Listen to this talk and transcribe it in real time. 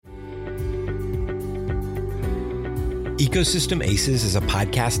Ecosystem Aces is a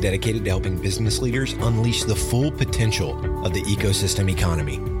podcast dedicated to helping business leaders unleash the full potential of the ecosystem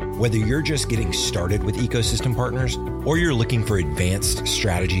economy. Whether you're just getting started with ecosystem partners or you're looking for advanced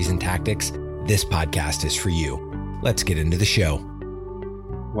strategies and tactics, this podcast is for you. Let's get into the show.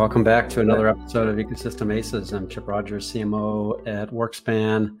 Welcome back to another episode of Ecosystem Aces. I'm Chip Rogers, CMO at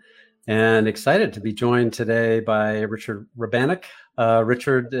WorkSpan, and excited to be joined today by Richard Rabanek.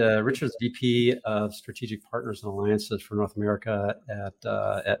 Richard's VP of Strategic Partners and Alliances for North America at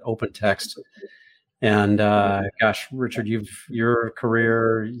OpenText. And gosh, Richard, you've hit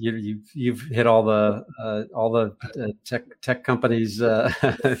all the tech companies. I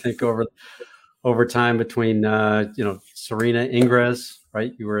think over time between Serena Ingres,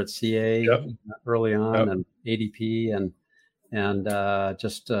 right? You were at CA early on, and ADP, and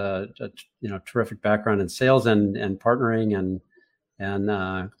just terrific background in sales and partnering,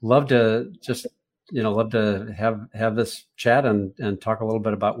 and love to have this chat and talk a little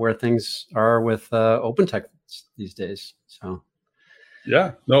bit about where things are with OpenText these days. So,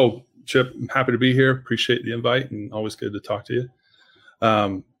 Chip, I'm happy to be here. Appreciate the invite, and always good to talk to you.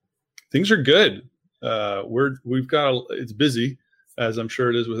 Things are good. It's busy, as I'm sure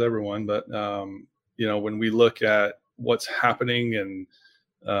it is with everyone, but when we look at what's happening, and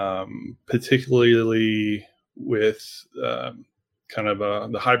particularly with the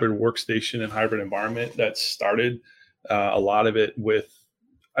hybrid workstation and hybrid environment that started, a lot of it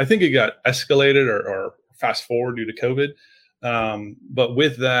I think it got escalated or fast forward due to COVID. But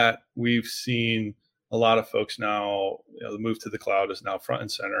with that, we've seen a lot of folks now, the move to the cloud is now front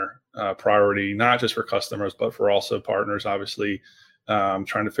and center priority, not just for customers, but for also partners, obviously,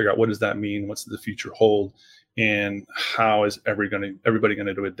 trying to figure out what does that mean? What's the future hold? And how is everybody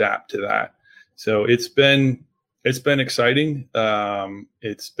going to adapt to that? So it's been exciting.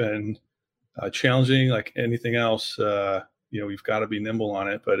 It's been challenging, like anything else. We've got to be nimble on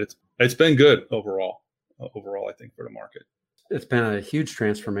it, but it's been good overall. I think, for the market. It's been a huge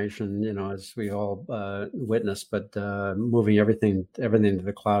transformation, as we all witnessed, but moving everything to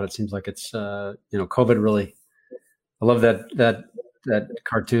the cloud, it seems like it's, COVID really, I love that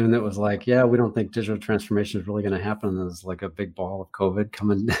cartoon that was like, we don't think digital transformation is really going to happen. There's like a big ball of COVID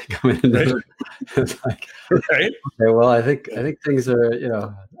coming into it. It's like, right. Okay, well, I think things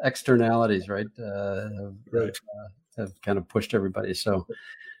are, externalities, right, have kind of pushed everybody. So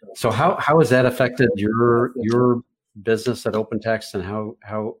how has that affected your business at OpenText, and how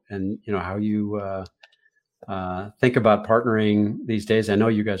you think about partnering these days? I know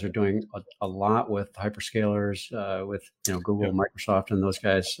you guys are doing a lot with hyperscalers, with Google, Microsoft, and those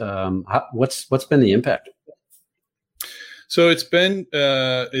guys. What's been the impact? So it's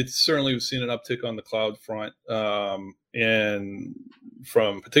certainly, we've seen an uptick on the cloud front, and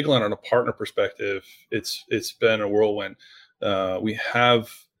from particularly on a partner perspective, it's been a whirlwind. We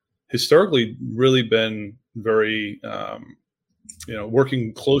have historically really been very,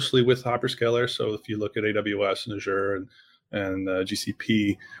 working closely with hyperscalers. So if you look at AWS and Azure and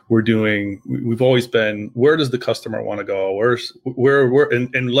GCP, we've always been, where does the customer want to go?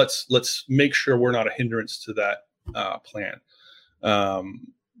 And let's make sure we're not a hindrance to that plan.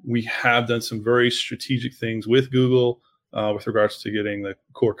 We have done some very strategic things with Google with regards to getting the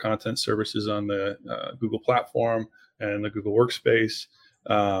core content services on the Google platform and the Google Workspace.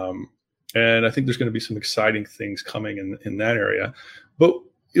 And I think there's going to be some exciting things coming in that area. But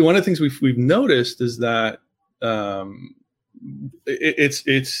one of the things we've noticed is that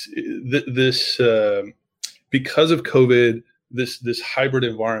because of COVID, this hybrid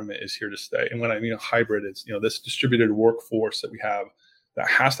environment is here to stay. And when I mean hybrid, it's this distributed workforce that we have that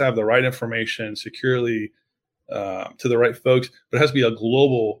has to have the right information securely to the right folks, but it has to be a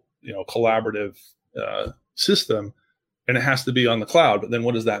global, collaborative system. And it has to be on the cloud. But then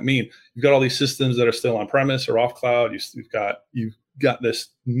what does that mean? You've got all these systems that are still on premise or off cloud. You've got this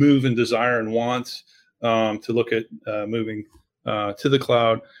move and desire and want to look at moving to the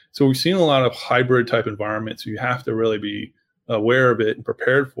cloud. So we've seen a lot of hybrid type environments. You have to really be aware of it and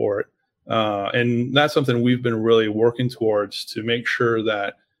prepared for it. And that's something we've been really working towards to make sure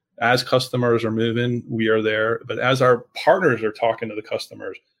that as customers are moving, we are there. But as our partners are talking to the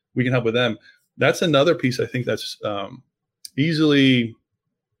customers, we can help with them. That's another piece I think that's easily,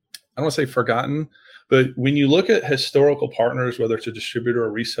 I don't want to say forgotten, but when you look at historical partners, whether it's a distributor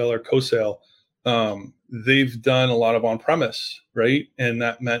or reseller, co-sale, they've done a lot of on-premise, right? And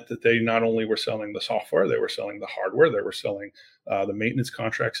that meant that they not only were selling the software, they were selling the hardware, they were selling the maintenance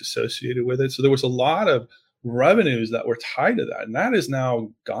contracts associated with it. So there was a lot of revenues that were tied to that, and that is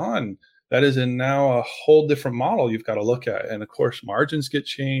now gone. That is now a whole different model you've got to look at. And of course, margins get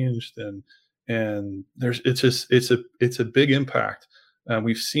changed, and it's a big impact.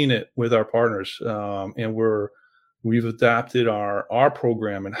 We've seen it with our partners, and we've adapted our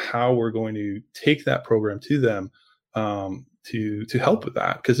program and how we're going to take that program to them to help with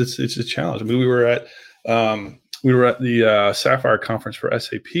that, because it's a challenge. I mean, we were at the Sapphire conference for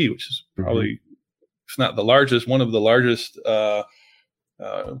SAP, which is probably, if not the largest, one of the largest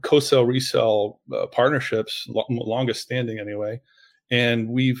co-sell resell partnerships, longest standing anyway. And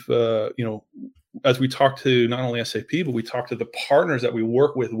we've as we talk to not only SAP, but we talk to the partners that we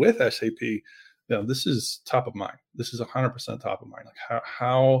work with SAP, this is top of mind. This is 100% top of mind. Like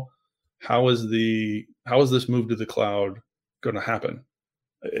how is this move to the cloud going to happen?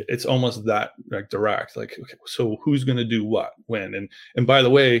 It's almost that like direct. Like, okay, so who's going to do what when? And by the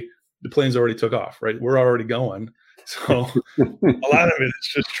way, the planes already took off, right? We're already going. So a lot of it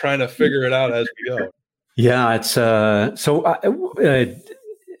is just trying to figure it out as we go. Yeah, it's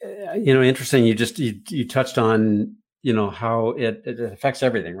interesting. You touched on how it affects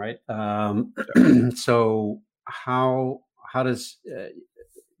everything, right? So how does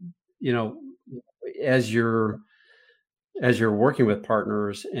as you're working with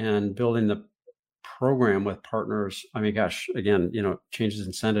partners and building the program with partners, I mean, gosh, again, changes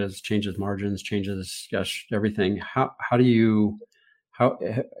incentives, changes margins, changes, gosh, everything. How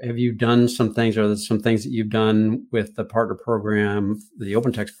have you done some things, or some things that you've done with the partner program, the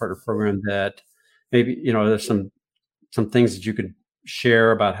OpenText partner program, that maybe, there's some things that you could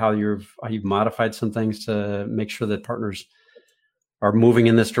share about how you've modified some things to make sure that partners are moving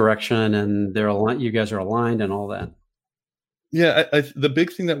in this direction and you guys are aligned and all that? Yeah, the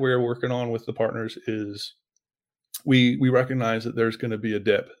big thing that we're working on with the partners is we recognize that there's going to be a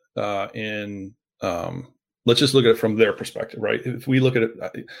dip in let's just look at it from their perspective, right? If we look at it,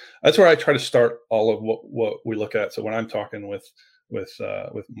 that's where I try to start all of what we look at. So when I'm talking with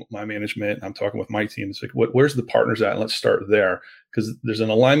my management, I'm talking with my team, it's like, where's the partners at? And let's start there, because there's an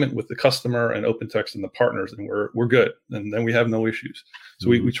alignment with the customer and OpenText and the partners, and we're good. And then we have no issues. So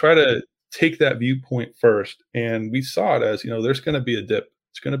we try to take that viewpoint first. And we saw it as, there's going to be a dip.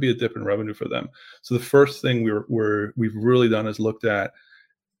 It's going to be a dip in revenue for them. So the first thing we've really done is looked at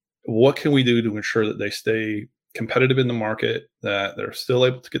what can we do to ensure that they stay competitive in the market, that they're still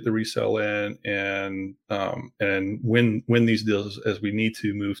able to get the resell in and win these deals as we need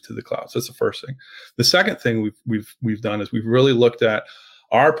to move to the cloud. So that's the first thing. The second thing we've done is we've really looked at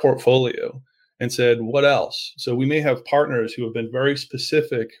our portfolio and said, what else? So we may have partners who have been very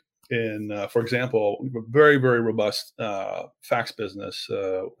specific in, for example, we have a very, very robust fax business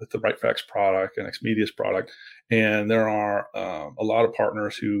with the RightFax product and Xmedia's product. And there are a lot of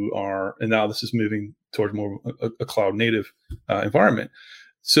partners who are, and now this is moving towards more a cloud native environment.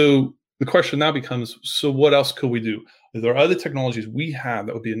 So the question now becomes, so what else could we do? There are other technologies we have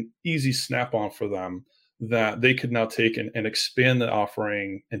that would be an easy snap-on for them that they could now take and expand the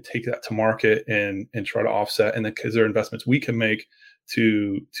offering and take that to market and try to offset. And then, because there are investments we can make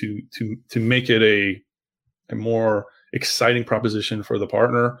to make it a more exciting proposition for the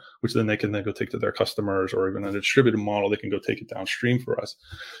partner, which then they can then go take to their customers, or even a distributed model, they can go take it downstream for us.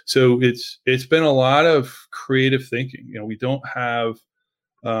 So it's been a lot of creative thinking. We don't have,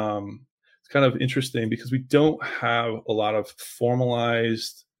 it's kind of interesting because we don't have a lot of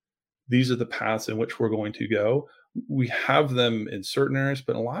formalized, these are the paths in which we're going to go. We have them in certain areas,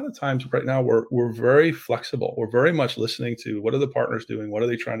 but a lot of times right now we're very flexible. We're very much listening to what are the partners doing, what are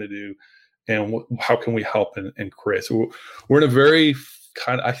they trying to do, and how can we help and create. So we're in a very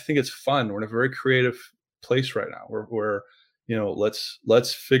I think it's fun. We're in a very creative place right now. We're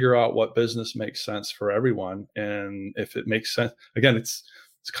let's figure out what business makes sense for everyone, and if it makes sense, again, it's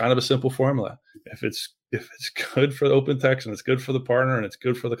kind of a simple formula. If it's good for OpenText and it's good for the partner and it's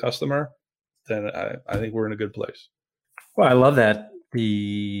good for the customer, then I think we're in a good place. Well, I love that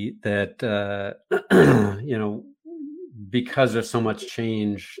because there's so much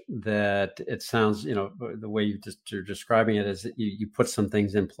change that it sounds, the way you're describing it is that you put some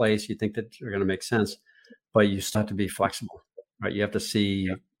things in place, you think that are going to make sense, but you still have to be flexible, right? You have to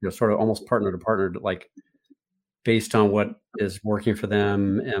see, sort of almost partner to partner, like based on what is working for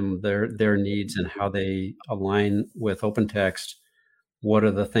them and their needs and how they align with OpenText. What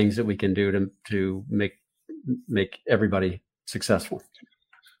are the things that we can do to make everybody successful?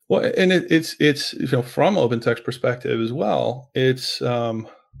 Well, and it's from OpenText perspective as well. It's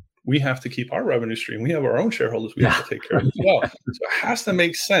we have to keep our revenue stream. We have our own shareholders we have to take care of as well. So it has to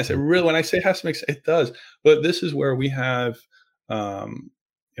make sense. It really, when I say it has to make sense, it does. But this is where we have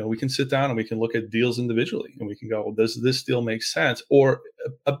we can sit down and we can look at deals individually, and we can go, well, does this deal make sense? Or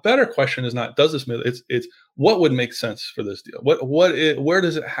a better question is not, does this make, it's what would make sense for this deal? Where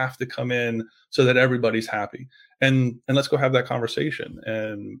does it have to come in so that everybody's happy? And let's go have that conversation.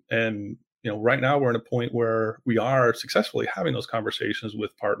 And right now we're in a point where we are successfully having those conversations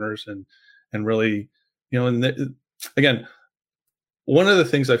with partners and really, again, one of the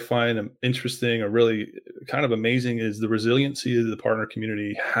things I find interesting or really kind of amazing is the resiliency that the partner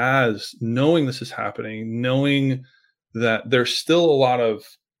community has, knowing this is happening, knowing that there's still a lot of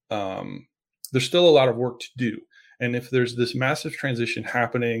work to do. And if there's this massive transition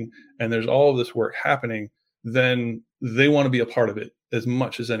happening and there's all of this work happening, then they want to be a part of it as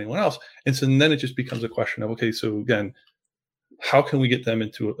much as anyone else. And so then it just becomes a question of, okay, so again, how can we get them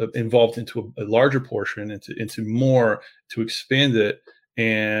involved into a larger portion, into more, to expand it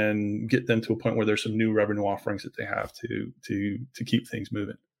and get them to a point where there's some new revenue offerings that they have to keep things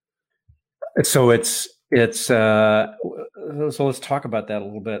moving. So so let's talk about that a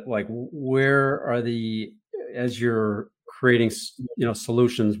little bit. Like, where are as you're creating,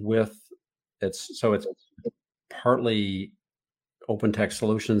 solutions with it's partly OpenText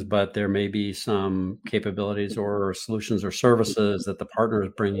solutions, but there may be some capabilities or solutions or services that the partner is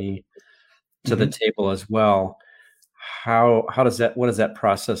bringing to the table as well. What does that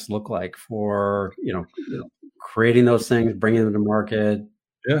process look like for, creating those things, bringing them to market,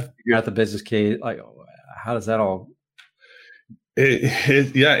 figuring out the business case? Like, how does that all?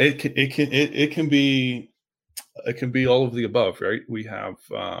 It can be all of the above, right? We have,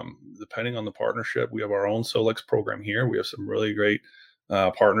 depending on the partnership, we have our own Solex program here. We have some really great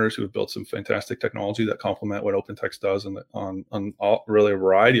partners who have built some fantastic technology that complement what OpenText does on really a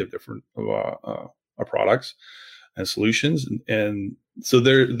variety of different products and solutions. And so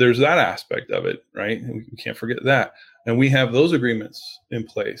there's that aspect of it, right? And we can't forget that. And we have those agreements in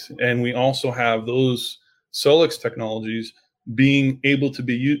place. And we also have those Solex technologies being able to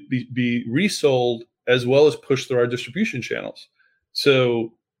be resold as well as pushed through our distribution channels.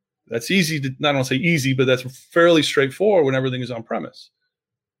 So that's easy to, I don't say easy, but that's fairly straightforward when everything is on premise.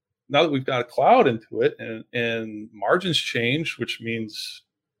 Now that we've got a cloud into it and margins change, which means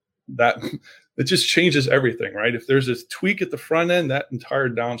that it just changes everything, right? If there's this tweak at the front end, that entire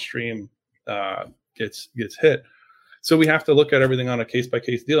downstream gets hit. So we have to look at everything on a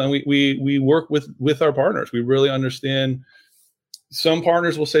case-by-case deal. And we work with our partners. We really understand. Some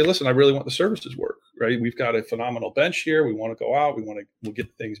partners will say, listen, I really want the services work, right? We've got a phenomenal bench here. We want to go out. We'll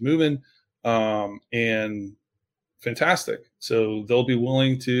get things moving, and fantastic. So they'll be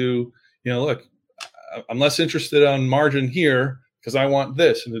willing to, look, I'm less interested on margin here because I want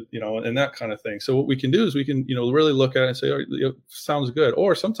this, and that kind of thing. So what we can do is we can, really look at it and say, oh, sounds good.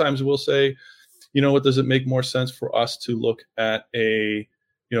 Or sometimes we'll say, what, does it make more sense for us to look at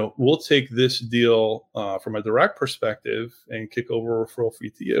we'll take this deal from a direct perspective and kick over a referral fee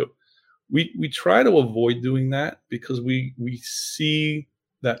to you. We try to avoid doing that because we see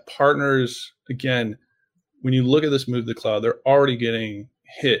that partners, again, when you look at this move to the cloud, they're already getting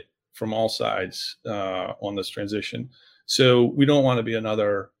hit from all sides on this transition. So we don't want to be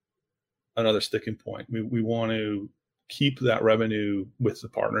another sticking point. We want to keep that revenue with the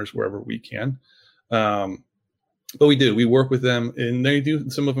partners wherever we can. But we work with them, and they do.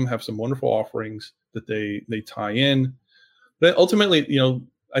 Some of them have some wonderful offerings that they tie in. But ultimately,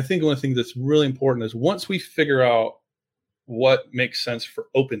 I think one thing that's really important is once we figure out what makes sense for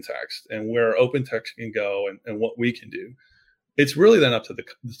OpenText and where OpenText can go and what we can do, it's really then up to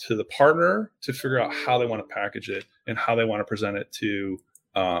the partner to figure out how they want to package it and how they want to present it to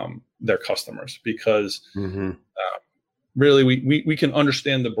their customers. Because really, we can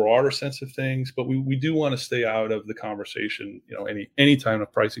understand the broader sense of things, but we do want to stay out of the conversation. Any time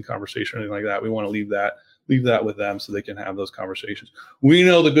of pricing conversation or anything like that, we want to leave that with them so they can have those conversations. We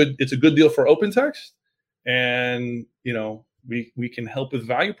know it's a good deal for OpenText, and we can help with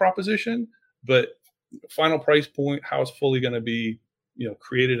value proposition, but final price point, how it's fully going to be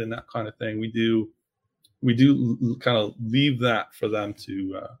created and that kind of thing, we do kind of leave that for them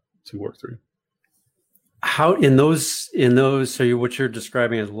to work through. How in those so what you're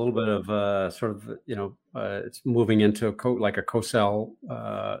describing is a little bit of sort of it's moving into a co-sell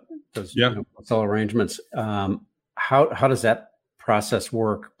co-sell arrangements. How does that process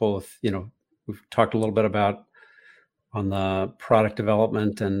work? Both we've talked a little bit about on the product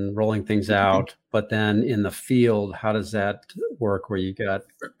development and rolling things out, but then in the field, how does that work? Where you got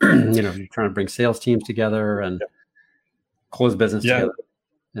you're trying to bring sales teams together and close business together.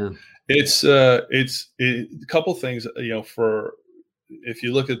 Yeah. It's a couple things, for if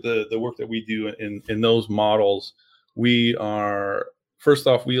you look at the work that we do in those models, we are first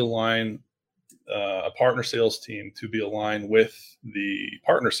off, we align a partner sales team to be aligned with the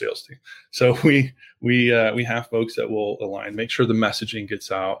partner sales team. So we have folks that will align, make sure the messaging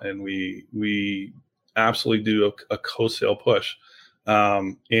gets out, and we absolutely do a co-sale push.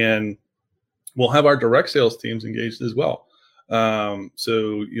 And we'll have our direct sales teams engaged as well.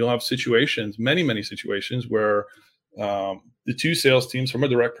 So you'll have situations, many situations where the two sales teams from a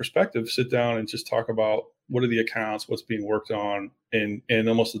direct perspective sit down and just talk about what are the accounts, what's being worked on, and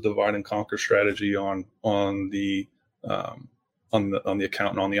almost a divide and conquer strategy on the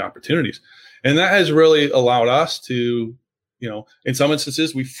account and on the opportunities. And that has really allowed us to, in some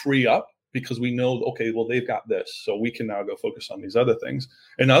instances we free up because we know, okay, well, they've got this, so we can now go focus on these other things.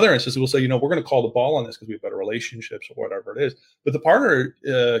 In other instances, we'll say, we're going to call the ball on this because we have better relationships or whatever it is. But the partner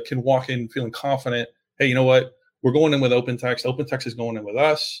can walk in feeling confident. Hey, you know what? We're going in with OpenText. OpenText is going in with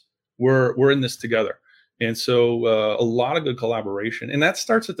us. We're in this together. And so a lot of good collaboration, and that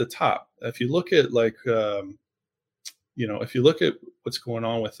starts at the top. If you look at if you look at what's going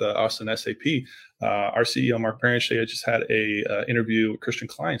on with us and SAP, our CEO Mark Parenche just had a interview with Christian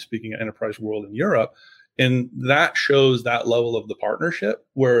Klein speaking at Enterprise World in Europe, and that shows that level of the partnership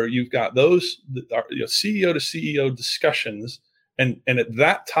where you've got those CEO to CEO discussions, and at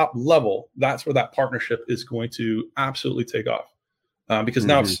that top level, that's where that partnership is going to absolutely take off. Because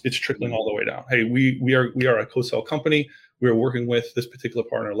now it's trickling all the way down. Hey, we are a co-sell company. We are working with this particular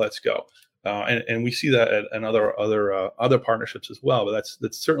partner. Let's go. And we see that at other partnerships as well. But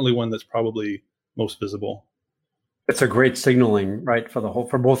that's certainly one that's probably most visible. It's a great signaling, right, for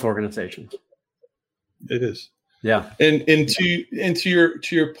both organizations. It is. Yeah. And to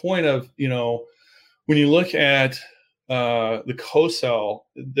your point of when you look at the co-sell,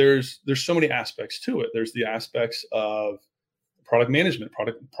 there's so many aspects to it. There's the aspects of product management,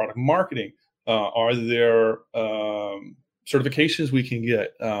 product marketing. Are there certifications we can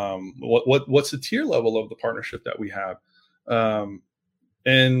get? What's the tier level of the partnership that we have?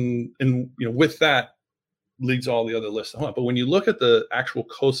 And with that leads all the other lists on. But when you look at the actual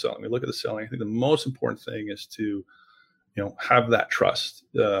co-selling, we look at the selling, I think the most important thing is to have that trust.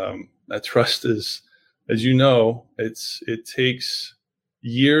 That trust is, as you know, it takes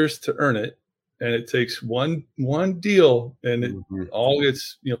years to earn it. And it takes one deal, and it all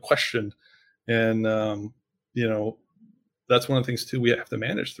gets questioned, and that's one of the things too we have to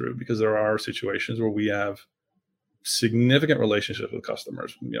manage through, because there are situations where we have significant relationships with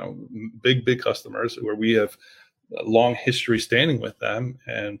customers, big customers where we have a long history standing with them,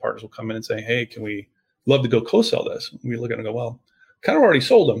 and partners will come in and say, "Hey, can we love to go co-sell this?" And we look at it and go, "Well, kind of already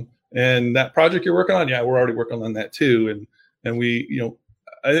sold them, and that project you're working on, yeah, we're already working on that too," and we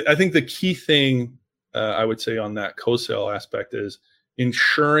I think the key thing I would say on that co-sell aspect is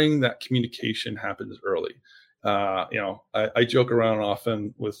ensuring that communication happens early. I joke around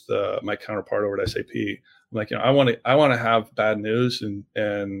often with my counterpart over at SAP. I'm like, I want to have bad news and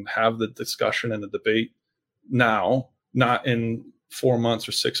have the discussion and the debate now, not in 4 months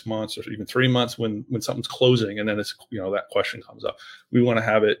or 6 months or even 3 months when something's closing and then it's that question comes up. We want to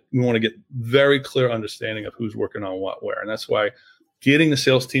have it. We want to get very clear understanding of who's working on what where, and that's why getting the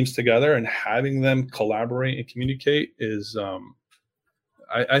sales teams together and having them collaborate and communicate is,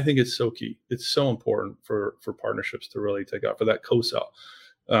 I think it's so key. It's so important for partnerships to really take out for that co-sell,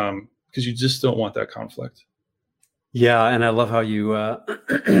 because you just don't want that conflict. Yeah, and I love how you,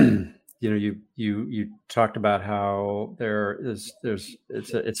 you talked about how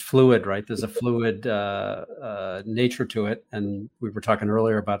it's fluid, right? There's a fluid nature to it, and we were talking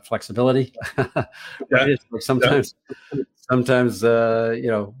earlier about flexibility. Right? Sometimes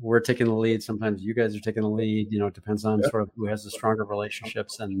we're taking the lead. Sometimes you guys are taking the lead. It depends on sort of who has the stronger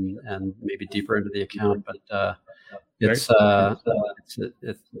relationships and maybe deeper into the account. But it's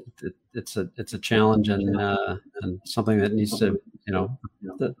a challenge and something that needs to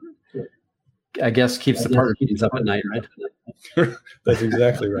I guess keeps the partner teams up at night, right? That's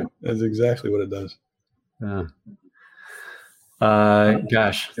exactly right. That's exactly what it does.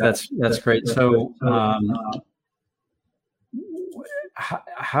 Gosh, that's great. So,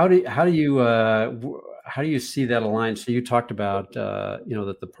 how do you see that aligned? So you talked about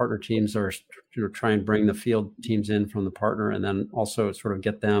that the partner teams are try and bring the field teams in from the partner, and then also sort of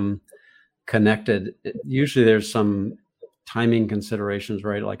get them connected. Usually, there's some timing considerations,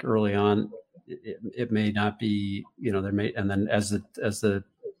 right? Like early on, it may not be, there may, and then as the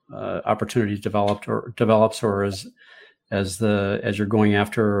opportunity develops, or as you're going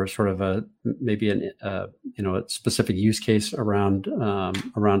after sort of a specific use case around a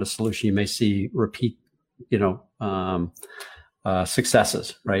solution, you may see repeat,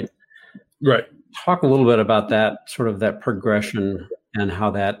 successes, right? Right. Talk a little bit about that, sort of that progression and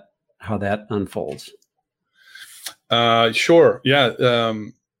how that unfolds. Sure. Yeah.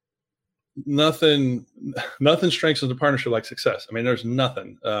 Nothing strengthens the partnership like success. I mean, there's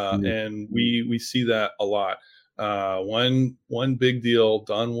nothing. And we see that a lot. One big deal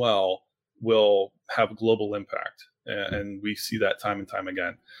done well will have global impact. And we see that time and time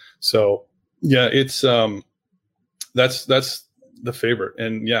again. So yeah, it's, that's the favorite.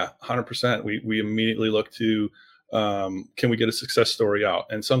 And yeah, 100%. We immediately look to, can we get a success story out?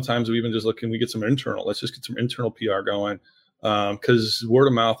 And sometimes we even just look, can we get some internal, let's just get some internal PR going. Cause word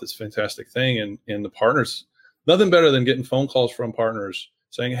of mouth is a fantastic thing. And the partners, nothing better than getting phone calls from partners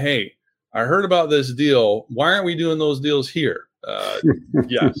saying, hey, I heard about this deal. Why aren't we doing those deals here?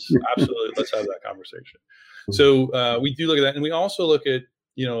 Yes, absolutely. Let's have that conversation. So we do look at that. And we also look at,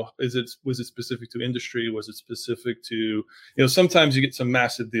 was it specific to industry? Was it specific to, sometimes you get some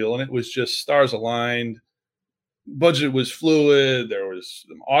massive deal and it was just stars aligned. Budget was fluid. There was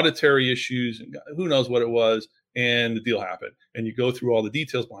some auditory issues and who knows what it was. And the deal happened. And you go through all the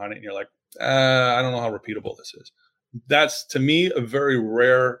details behind it and you're like, I don't know how repeatable this is. That's, to me, a very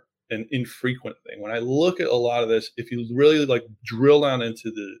rare and infrequent thing. When I look at a lot of this, if you really drill down into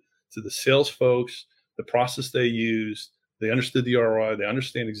the sales folks, the process they used, they understood the ROI, they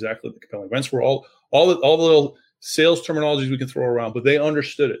understand exactly what the compelling events were, all the little sales terminologies we can throw around, but they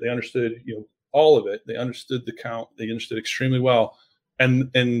understood it. They understood, all of it. They understood the count. They understood extremely well. And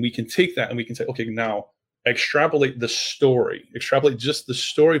we can take that and we can say, okay, now extrapolate just the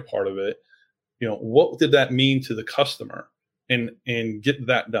story part of it. What did that mean to the customer and get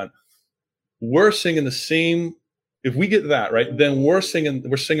that done? We're singing the same. If we get that right, then we're singing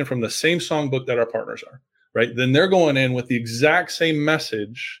from the same songbook that our partners are, right? Then they're going in with the exact same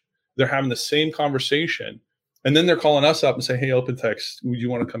message. They're having the same conversation. And then they're calling us up and say, hey, OpenText, would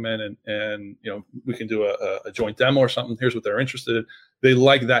you want to come in and we can do a joint demo or something? Here's what they're interested in. They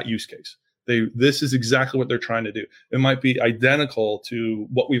like that use case. This is exactly what they're trying to do. It might be identical to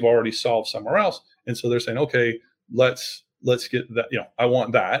what we've already solved somewhere else. And so they're saying, okay, let's get that, I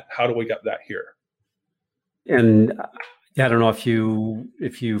want that. How do we get that here? And I don't know if you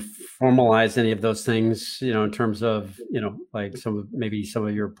formalize any of those things, in terms of, like some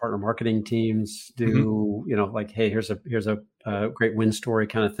of your partner marketing teams do, like, hey, here's a great win story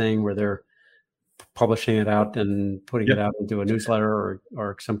kind of thing where they're publishing it out and putting it out into a newsletter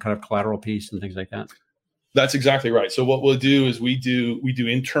or some kind of collateral piece and things like that. That's exactly right. So what we'll do is we do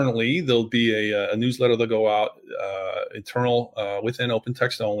internally. There'll be a newsletter that'll go out internal within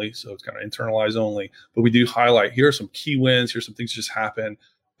OpenText only. So it's kind of internalized only. But we do highlight, here are some key wins. Here's some things that just happened.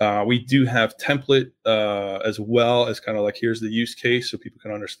 We do have template as well as kind of like, here's the use case so people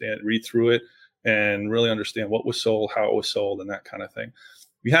can understand, read through it and really understand what was sold, how it was sold, and that kind of thing.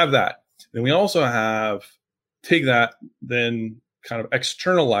 We have that. Then we also have take that, then kind of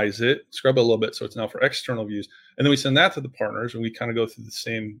externalize it, scrub it a little bit so it's now for external views, and then we send that to the partners, and we kind of go through the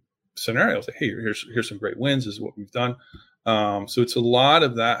same scenarios. Like, hey, here's some great wins. This is what we've done. So it's a lot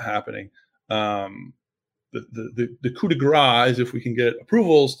of that happening. The coup de grace is if we can get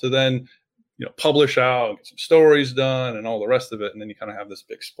approvals to then publish out, get some stories done, and all the rest of it, and then you kind of have this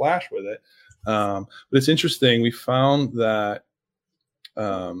big splash with it. But it's interesting. We found that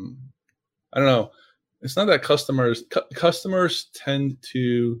I don't know. It's not that customers tend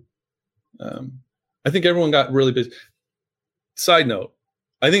to, I think everyone got really busy. Side note,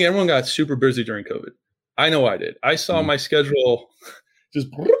 I think everyone got super busy during COVID. I know I did. I saw my schedule just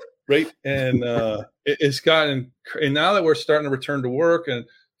right. And it's gotten, and now that we're starting to return to work and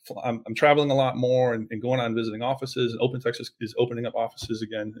I'm traveling a lot more and going on visiting offices, and OpenText is opening up offices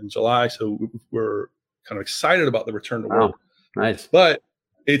again in July. So we're kind of excited about the return to work. Nice. But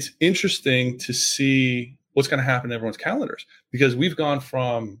it's interesting to see what's going to happen to everyone's calendars, because we've gone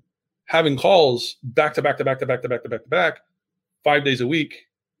from having calls back to back, 5 days a week,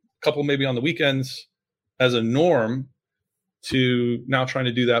 a couple maybe on the weekends as a norm, to now trying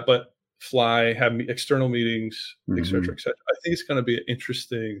to do that, but fly, have external meetings, et cetera, et cetera. I think it's going to be an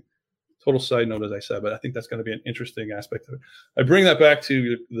interesting, total side note, as I said, but I think that's going to be an interesting aspect of it. I bring that back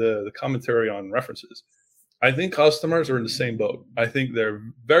to the commentary on references. I think customers are in the same boat. I think they're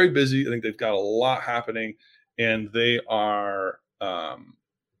very busy. I think they've got a lot happening, and they are,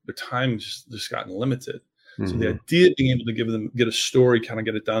 their time's just gotten limited. So the idea of being able to get a story, kind of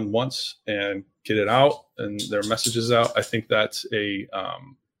get it done once and get it out and their messages out, I think that's it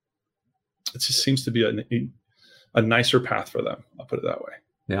just seems to be a nicer path for them. I'll put it that way.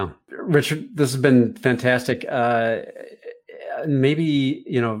 Yeah. Richard, this has been fantastic. Maybe,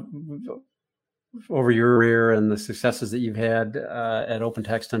 over your career and the successes that you've had at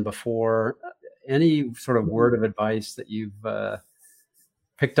OpenText and before, any sort of word of advice that you've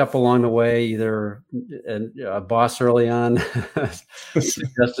picked up along the way, either a boss early on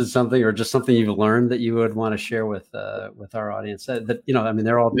suggested something, or just something you've learned that you would want to share with our audience? That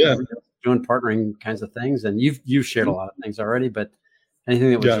they're all doing partnering kinds of things, and you've shared a lot of things already, but anything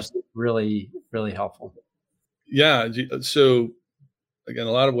that was just really, really helpful. Yeah. So again,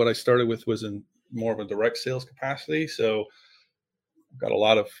 a lot of what I started with was in more of a direct sales capacity. So I've got a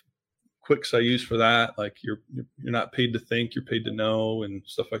lot of quicks I use for that. Like you're not paid to think, you're paid to know, and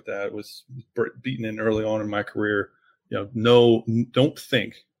stuff like that. It was beaten in early on in my career. No, don't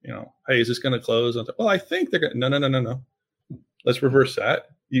think, hey, is this going to close? Well, I think they're going to, no. Let's reverse that.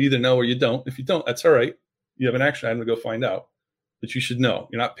 You either know or you don't. If you don't, that's all right. You have an action item to go find out, but you should know.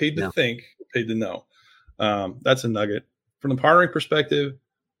 You're not paid to think, you're paid to know. That's a nugget. From the partnering perspective,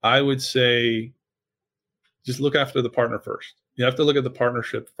 I would say just look after the partner first. You have to look at the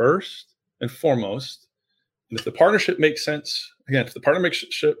partnership first and foremost. And if the partnership makes sense, again, if the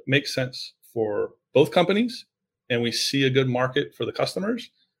partnership makes sense for both companies and we see a good market for the customers,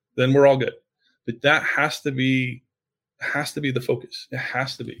 then we're all good. But that has to be the focus. It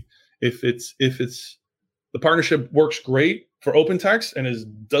has to be. If it's the partnership works great for OpenText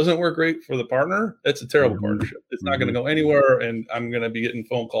and doesn't work great for the partner, it's a terrible partnership. It's not going to go anywhere, and I'm going to be getting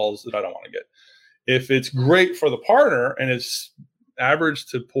phone calls that I don't want to get. If it's great for the partner and it's average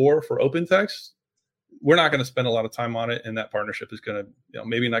to poor for OpenText, we're not going to spend a lot of time on it, and that partnership is going to,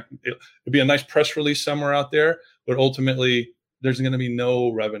 maybe not. It'll be a nice press release somewhere out there, but ultimately there's going to be no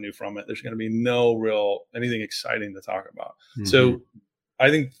revenue from it. There's going to be no real anything exciting to talk about. Mm-hmm. So I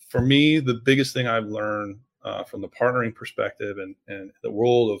think for me, the biggest thing I've learned from the partnering perspective and the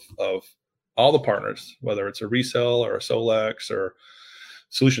world of all the partners, whether it's a resell or a Solex or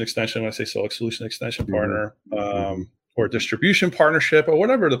solution extension, when I say Solex, solution extension partner, or distribution partnership, or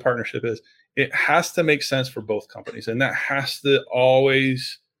whatever the partnership is, it has to make sense for both companies. And that has to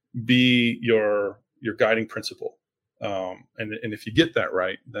always be your guiding principle. And if you get that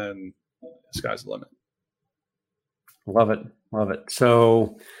right, then the sky's the limit. Love it.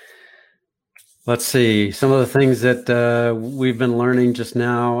 So let's see some of the things that we've been learning just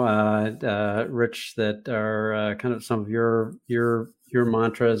now, Rich, that are kind of some of your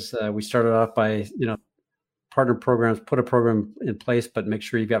mantras. We started off by, partner programs, put a program in place, but make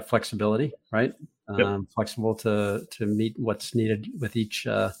sure you've got flexibility, right? Flexible to meet what's needed with each,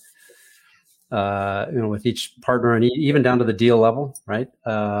 with each partner, and even down to the deal level, right?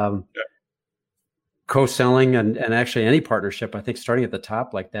 Co-selling and actually any partnership, I think starting at the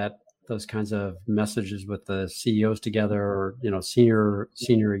top like that, those kinds of messages with the CEOs together, or, senior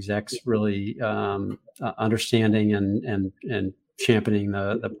execs really understanding and championing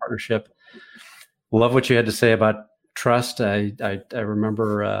the partnership. Love what you had to say about trust. I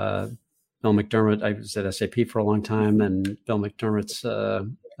remember Bill McDermott. I was at SAP for a long time, and Bill McDermott's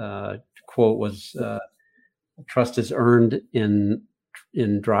quote was, "Trust is earned in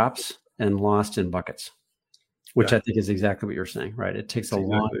drops and lost in buckets," which I think is exactly what you're saying, right? It takes a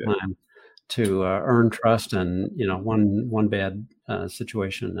long time to earn trust, and one bad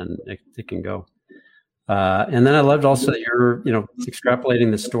situation, and it can go. And then I loved also that you're,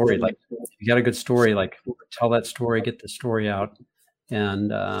 extrapolating the story. Like, if you got a good story, like, tell that story, get the story out,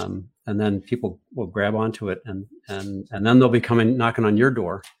 and then people will grab onto it, and then they'll be knocking on your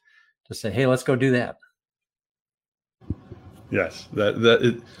door to say, "Hey, let's go do that." Yes,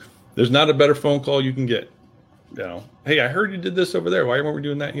 there's not a better phone call you can get. Hey, I heard you did this over there. Why weren't we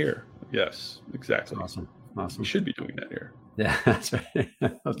doing that here? Yes, exactly. Awesome. You should be doing that here. Yeah, that's right.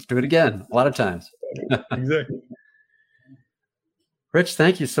 Let's do it again. A lot of times. Exactly. Rich,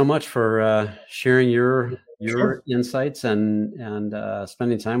 thank you so much for sharing your insights and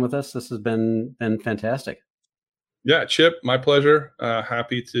spending time with us. This has been fantastic. Yeah, Chip, my pleasure.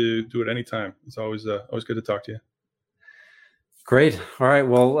 Happy to do it anytime. It's always good to talk to you. Great. All right.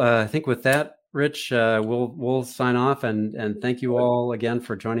 Well, I think with that, Rich, we'll sign off, and thank you all again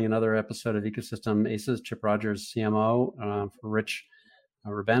for joining another episode of Ecosystem Aces. Chip Rogers, CMO, for Rich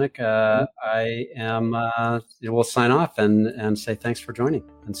Rabanek. We'll sign off and say thanks for joining,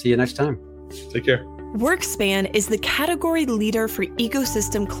 and see you next time. Take care. WorkSpan is the category leader for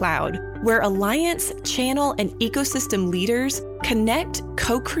ecosystem cloud, where alliance, channel, and ecosystem leaders connect,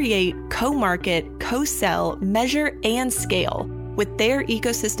 co-create, co-market, co-sell, measure, and scale with their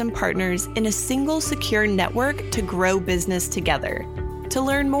ecosystem partners in a single secure network to grow business together. To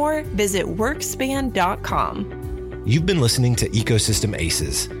learn more, visit workspan.com. You've been listening to Ecosystem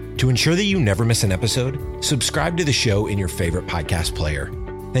Aces. To ensure that you never miss an episode, subscribe to the show in your favorite podcast player.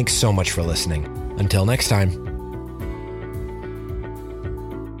 Thanks so much for listening. Until next time.